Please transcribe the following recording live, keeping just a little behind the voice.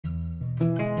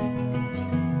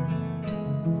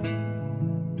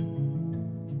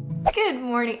Good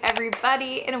morning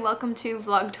everybody and welcome to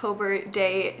Vlogtober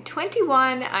day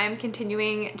 21. I'm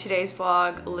continuing today's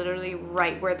vlog literally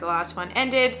right where the last one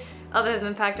ended, other than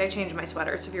the fact I changed my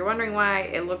sweater. So if you're wondering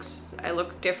why I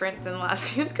look different than the last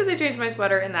few, it's because I changed my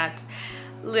sweater and that's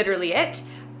literally it.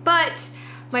 But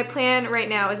my plan right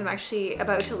now is I'm actually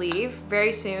about to leave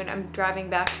very soon. I'm driving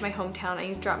back to my hometown. I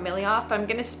need to drop Millie off, but I'm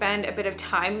gonna spend a bit of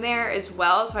time there as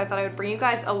well. So I thought I would bring you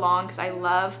guys along because I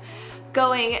love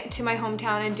going to my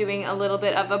hometown and doing a little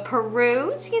bit of a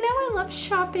peruse. You know, I love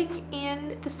shopping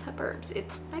in the suburbs.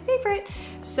 It's my favorite.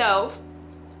 So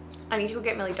I need to go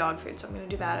get Millie dog food, so I'm gonna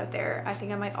do that out there. I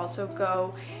think I might also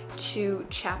go to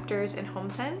Chapters and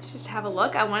HomeSense just to have a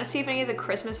look. I wanna see if any of the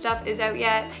Christmas stuff is out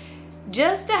yet,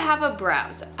 just to have a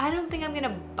browse. I don't think I'm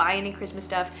gonna buy any Christmas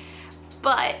stuff,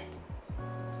 but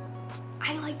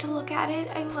I like to look at it.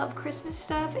 I love Christmas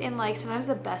stuff, and like sometimes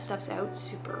the best stuff's out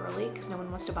super early because no one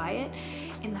wants to buy it,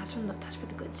 and that's where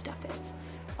the good stuff is.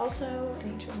 Also, I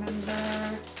need to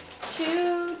remember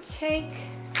to take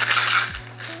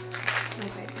my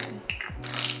vitamin.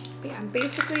 But yeah, I'm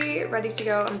basically ready to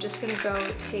go. I'm just gonna go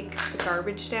take the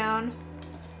garbage down,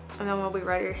 and then we'll be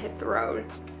ready to hit the road.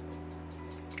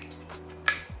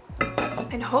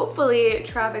 And hopefully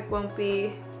traffic won't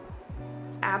be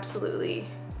absolutely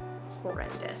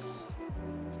horrendous.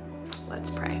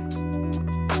 Let's pray.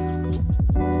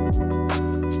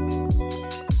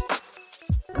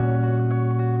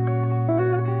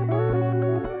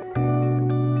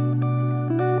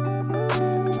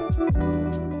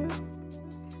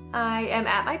 I am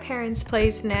at my parents'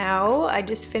 place now. I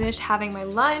just finished having my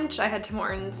lunch. I had Tim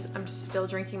Hortons. I'm just still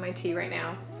drinking my tea right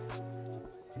now.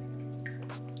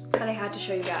 But I had to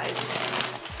show you guys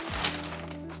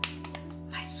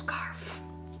my scarf.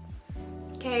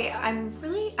 Okay, I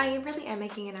really am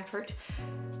making an effort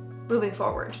moving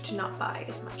forward to not buy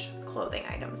as much clothing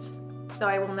items. Though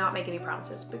I will not make any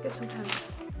promises because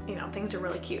sometimes, you know, things are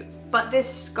really cute. But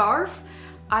this scarf,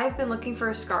 I've been looking for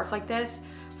a scarf like this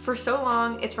for so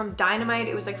long. It's from Dynamite.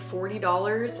 It was like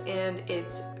 $40 and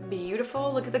it's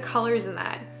beautiful. Look at the colors in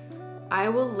that. I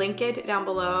will link it down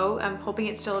below. I'm hoping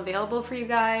it's still available for you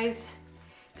guys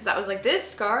because I was like, this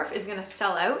scarf is gonna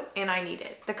sell out and I need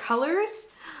it. The colors,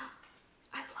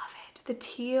 I love it. The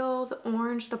teal, the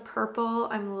orange, the purple.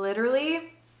 I'm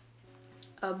literally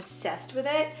obsessed with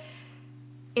it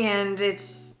and it's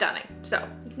stunning. So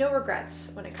no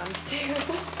regrets when it comes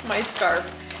to my scarf.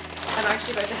 I'm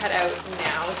actually about to head out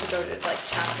now to go to like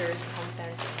Chapters and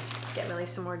HomeSense and get Millie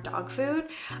some more dog food.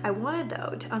 I wanted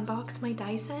though to unbox my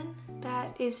Dyson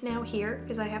that is now here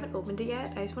because I haven't opened it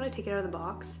yet. I just want to take it out of the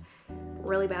box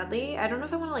really badly. I don't know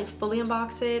if I want to like fully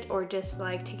unbox it or just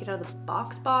like take it out of the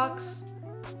box.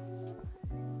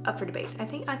 Up for debate. I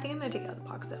think I'm gonna take it out of the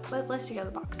box though. Let's take it out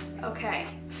of the box. Okay.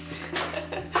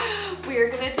 We are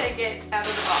gonna take it out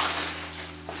of the box.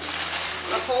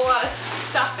 A whole lot of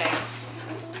stuffing.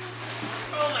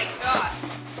 Oh my god.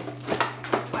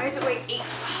 Why does it weigh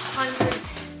 800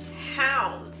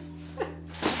 pounds?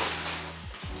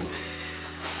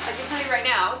 I can tell you right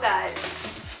now that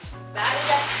that is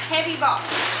a heavy box.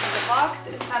 There's a box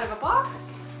inside of a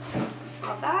box.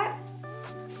 Love that.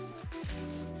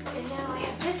 And now I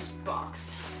have this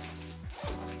box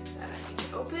that I need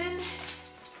to open. It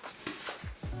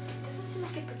doesn't seem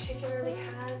like it particularly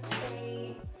has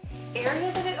a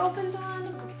area that it opens on.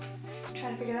 I'm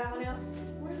trying to figure that one out.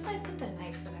 Where did I put the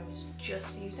knife that I was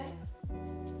just using?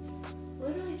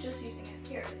 Literally just using it.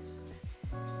 Here it is.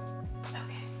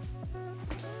 Okay.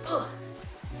 Ugh.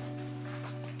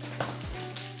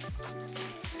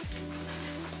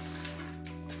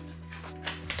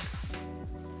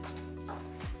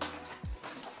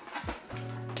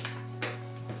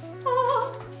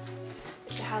 Oh,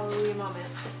 it's a hallelujah moment.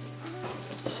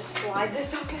 Let's just slide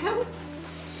this on down.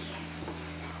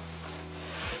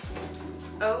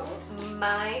 Oh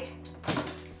my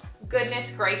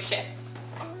goodness gracious.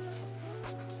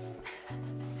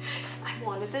 I've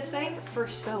wanted this thing for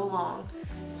so long,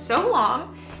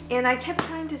 and I kept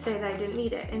trying to say that I didn't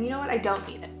need it. And you know what? I don't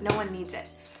need it. No one needs it.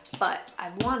 But I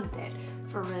wanted it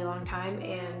for a really long time,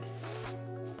 and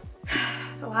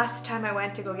the last time I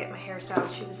went to go get my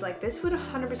hairstyle, she was like, this would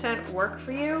 100% work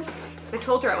for you. Because I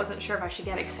told her I wasn't sure if I should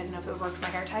get it because I didn't know if it would work for my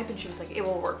hair type, and she was like, it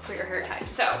will work for your hair type.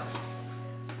 So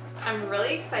I'm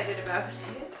really excited about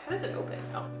it. How does it open?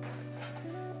 Oh,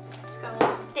 it's got a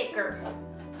little sticker.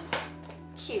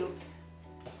 Cute.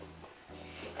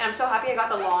 And I'm so happy I got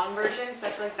the long version because I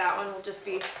feel like that one will just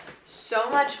be so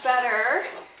much better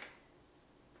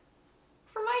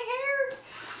for my hair.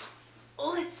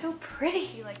 Oh, it's so pretty.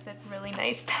 You like the really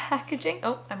nice packaging.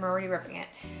 Oh, I'm already ripping it.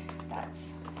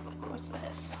 That's, what's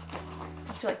this?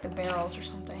 Must be like the barrels or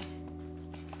something.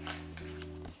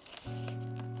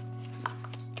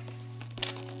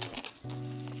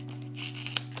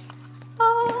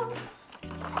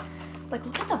 Like,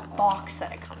 look at the box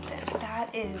that it comes in.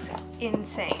 That is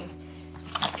insane.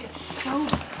 It's so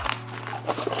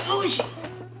bougie.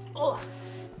 Oh.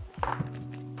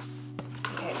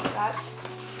 Okay, so that's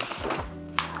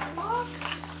that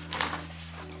box.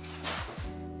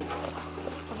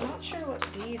 I'm not sure what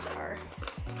these are.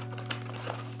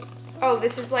 Oh,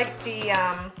 this is like the,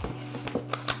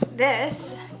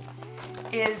 this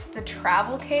is the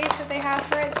travel case that they have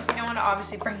for it. So if you don't want to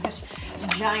obviously bring this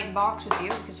giant box with you,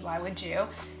 because why would you?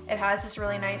 It has this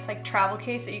really nice like travel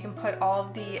case that you can put all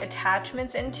of the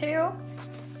attachments into.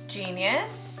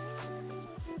 Genius.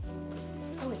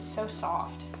 Oh, it's so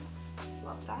soft.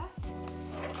 Love that.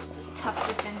 Just tuck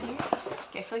this in here.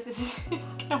 Okay, I feel like this is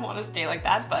gonna want to stay like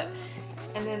that, but.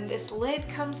 And then this lid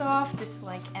comes off, this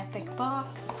like epic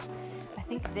box. I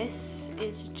think this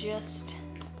is just,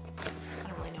 I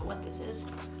don't really know what this is.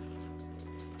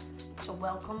 It's a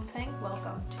welcome thing.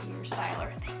 Welcome to your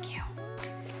styler. Thank you.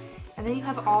 And then you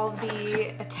have all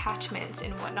the attachments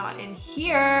and whatnot in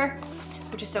here,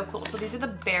 which is so cool. So these are the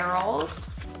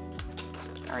barrels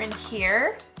are in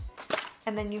here.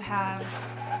 And then you have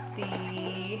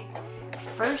the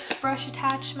first brush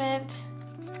attachment,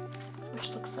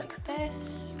 which looks like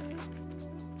this.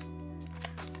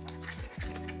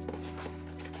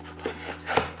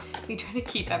 You try to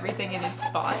keep everything in its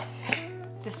spot.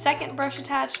 The second brush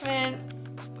attachment,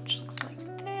 which looks like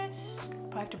this.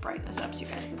 I have to brighten this up so you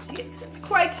guys can see it because it's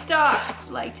quite dark. It's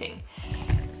lighting.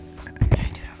 I'm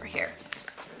trying to do it over here.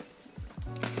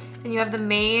 Then you have the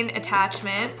main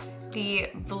attachment, the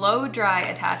blow dry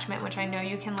attachment, which I know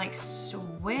you can like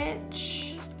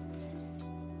switch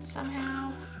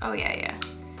somehow. Oh yeah.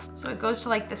 So it goes to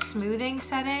like the smoothing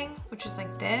setting, which is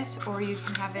like this, or you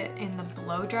can have it in the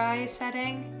blow dry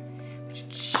setting, which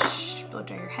blow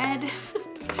dry your head.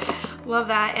 Love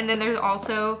that. And then there's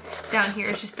also down here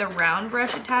is just the round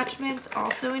brush attachments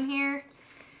also in here,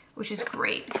 which is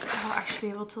great because I'll actually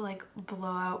be able to like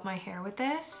blow out my hair with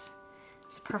this.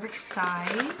 It's the perfect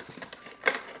size.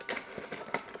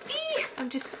 Eee! I'm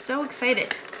just so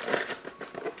excited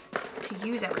to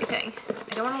use everything.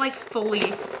 I don't want to like fully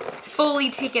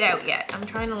take it out yet. I'm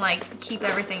trying to like keep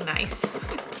everything nice.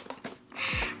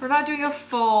 We're not doing a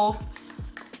full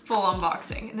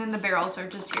unboxing. And then the barrels are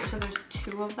just here. So there's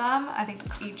 2 of them. I think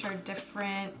each are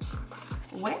different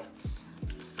widths.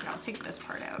 Here, I'll take this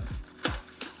part out.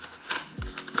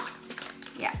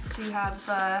 Yeah, so you have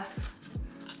the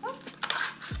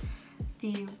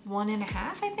 1.5,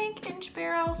 I think, inch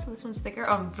barrel. So this one's thicker.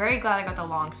 Oh, I'm very glad I got the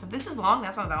long. So if this is long,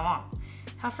 that's not that long.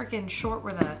 How freaking short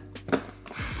were the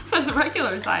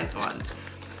regular size ones?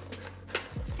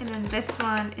 And then this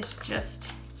one is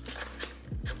just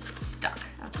stuck.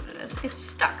 That's what it is. It's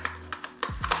stuck.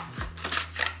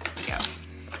 There we go.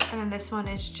 And then this one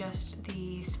is just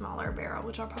the smaller barrel,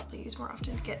 which I'll probably use more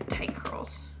often to get tight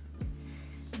curls.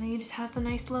 And then you just have the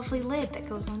nice lovely lid that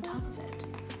goes on top of it.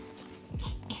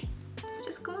 Does it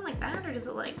just go on like that, or does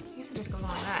it like, I guess it just goes on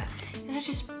like that. And it's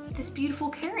just this beautiful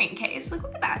carrying case. Like,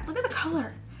 look at that. Look at the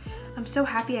color. I'm so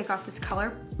happy I got this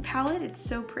color palette. It's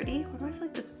so pretty. Why do I feel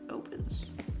like this opens?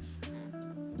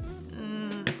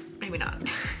 Maybe not.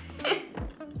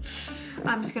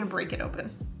 I'm just gonna break it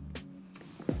open.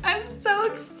 I'm so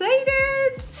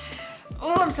excited.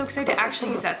 Oh, I'm so excited to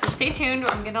actually use that. So stay tuned.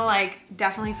 I'm gonna like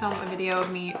definitely film a video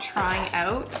of me trying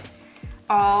out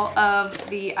all of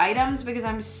the items because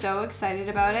I'm so excited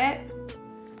about it.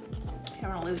 I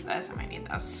don't wanna lose this. I might need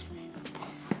this.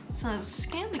 It says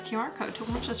scan the QR code to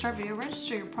watch the start video,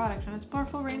 register your product and its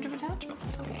powerful range of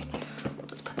attachments. Okay, we'll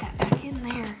just put that back in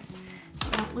there so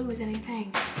I don't lose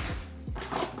anything.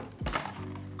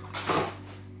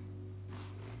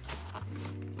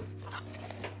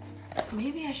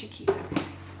 Maybe I should keep everything.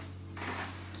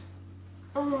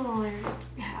 Oh,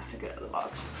 I have to get out of the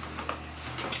box.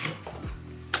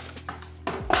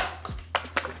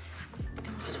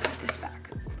 And let's just put this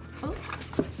back. Oh.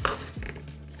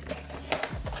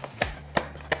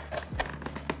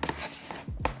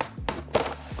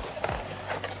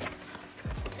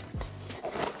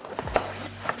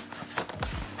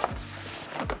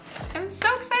 I'm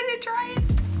so excited to try it.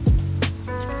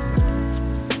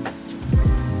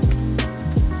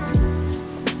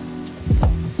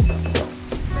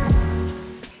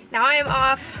 Now I am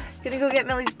off, gonna go get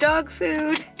Millie's dog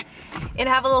food and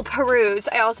have a little peruse.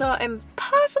 I also am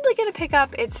possibly gonna pick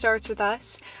up It Starts With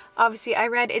Us. Obviously I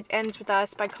read It Ends With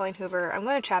Us by Colleen Hoover. I'm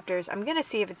going to chapters. I'm gonna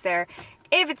see if it's there.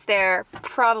 If it's there,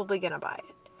 probably gonna buy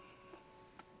it.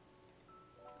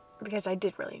 Because I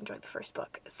did really enjoy the first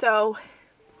book. So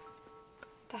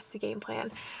that's the game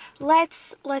plan.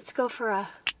 Let's go for a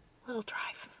little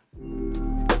drive.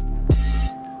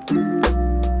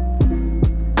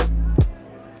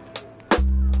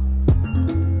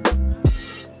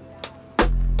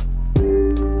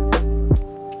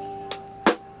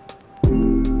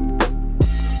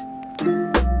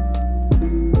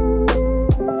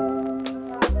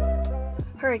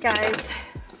 Alright guys,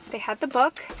 they had the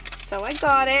book, so I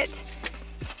got it.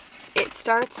 It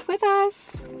starts with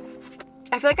us.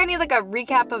 I feel like I need like a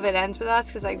recap of It Ends With Us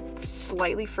because I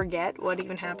slightly forget what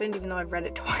even happened, even though I've read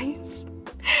it twice.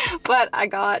 But I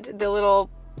got the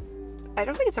little, I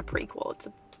don't think it's a prequel,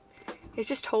 it's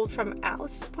just told from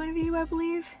Alice's point of view, I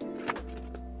believe.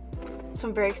 So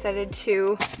I'm very excited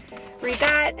to read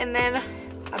that. And then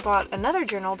I bought another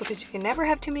journal because you can never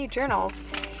have too many journals,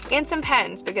 and some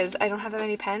pens because I don't have that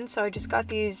many pens. So I just got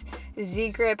these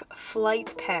Z-Grip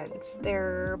Flight pens.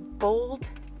 They're bold,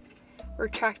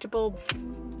 retractable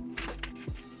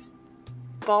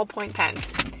ballpoint pens.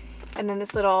 And then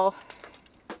this little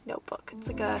notebook. It's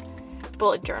like a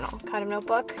bullet journal kind of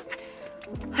notebook.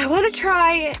 I want to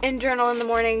try and journal in the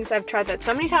mornings. I've tried that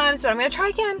so many times, but I'm going to try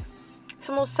again.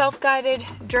 Some little self-guided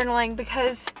journaling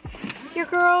because your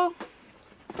girl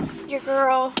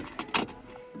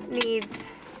needs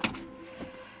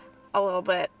a little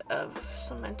bit of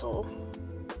some mental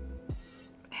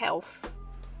health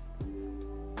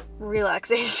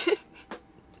relaxation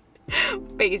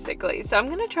basically. So I'm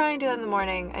gonna try and do that in the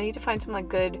morning. I need to find some like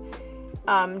good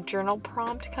journal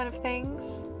prompt kind of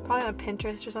things, probably on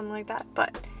Pinterest or something like that.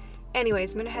 But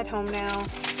anyways, I'm gonna head home now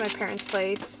to my parents'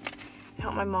 place and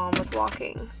help my mom with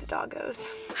walking the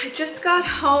doggos. I just got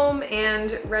home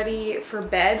and ready for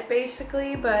bed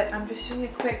basically, but I'm just doing a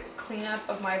quick cleanup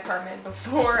of my apartment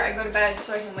before I go to bed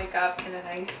so I can wake up in a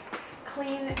nice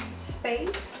clean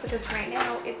space, because right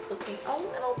now it's looking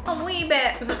a wee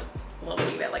bit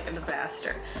like a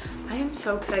disaster. I am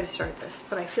so excited to start this,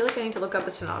 but I feel like I need to look up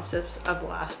a synopsis of the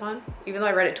last one. Even though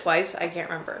I read it twice, I can't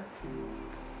remember.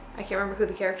 I can't remember who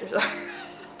the characters are.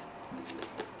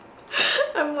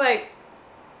 I'm like,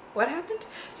 what happened?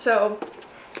 So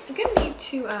I'm gonna need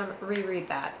to reread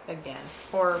that again,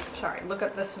 or sorry, look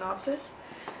up the synopsis.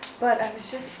 But I was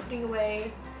just putting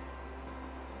away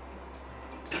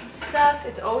some stuff.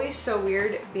 It's always so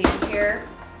weird being here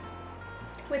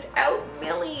without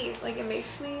Millie. Like, it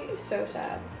makes me so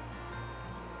sad.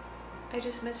 I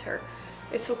just miss her.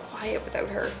 It's so quiet without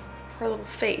her little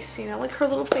face, you know, like her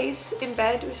little face in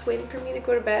bed just waiting for me to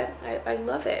go to bed. I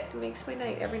love it. It makes my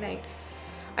night every night.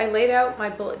 I laid out my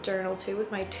bullet journal too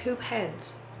with my 2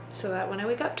 pens so that when I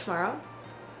wake up tomorrow,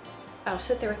 I'll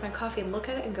sit there with my coffee and look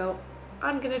at it and go,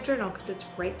 I'm gonna journal, because it's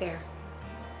right there.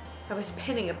 I was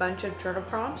pinning a bunch of journal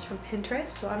prompts from Pinterest,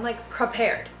 so I'm like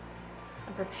prepared.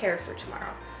 I'm prepared for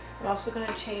tomorrow. I'm also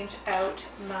gonna change out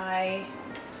my,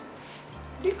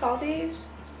 what do you call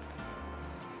these?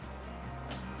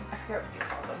 I forget what you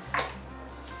call them.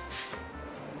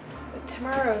 But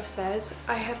tomorrow says,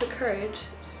 I have the courage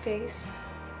to face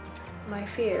my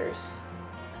fears.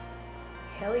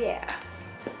 Hell yeah.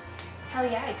 Hell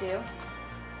yeah, I do.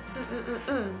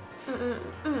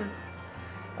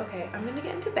 Okay, I'm gonna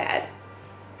get into bed.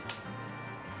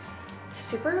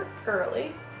 Super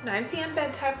early, 9 p.m.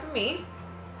 bedtime for me.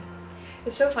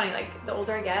 It's so funny, like the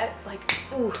older I get, like,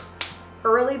 ooh,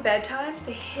 early bedtimes,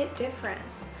 they hit different.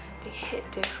 They hit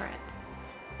different.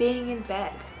 Being in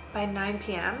bed by 9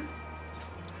 p.m.,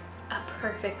 a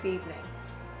perfect evening.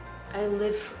 I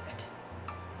live for it.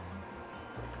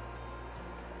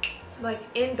 I'm like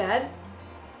in bed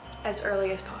as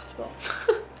early as possible.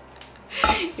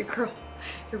 Your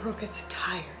girl gets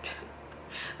tired.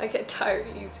 I get tired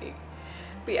easy.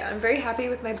 But yeah, I'm very happy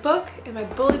with my book and my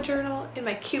bullet journal and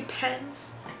my cute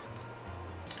pens.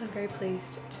 I'm very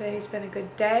pleased. Today's been a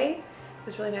good day. It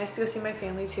was really nice to go see my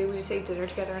family too. We just ate dinner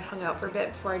together and hung out for a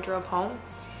bit before I drove home.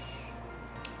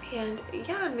 And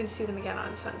yeah, I'm gonna see them again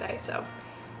on Sunday, so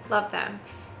love them.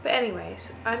 But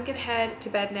anyways, I'm gonna head to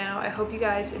bed now. I hope you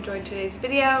guys enjoyed today's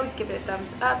video. Give it a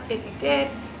thumbs up if you did.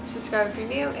 Subscribe if you're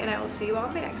new, and I will see you all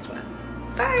in my next one.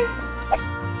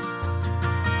 Bye!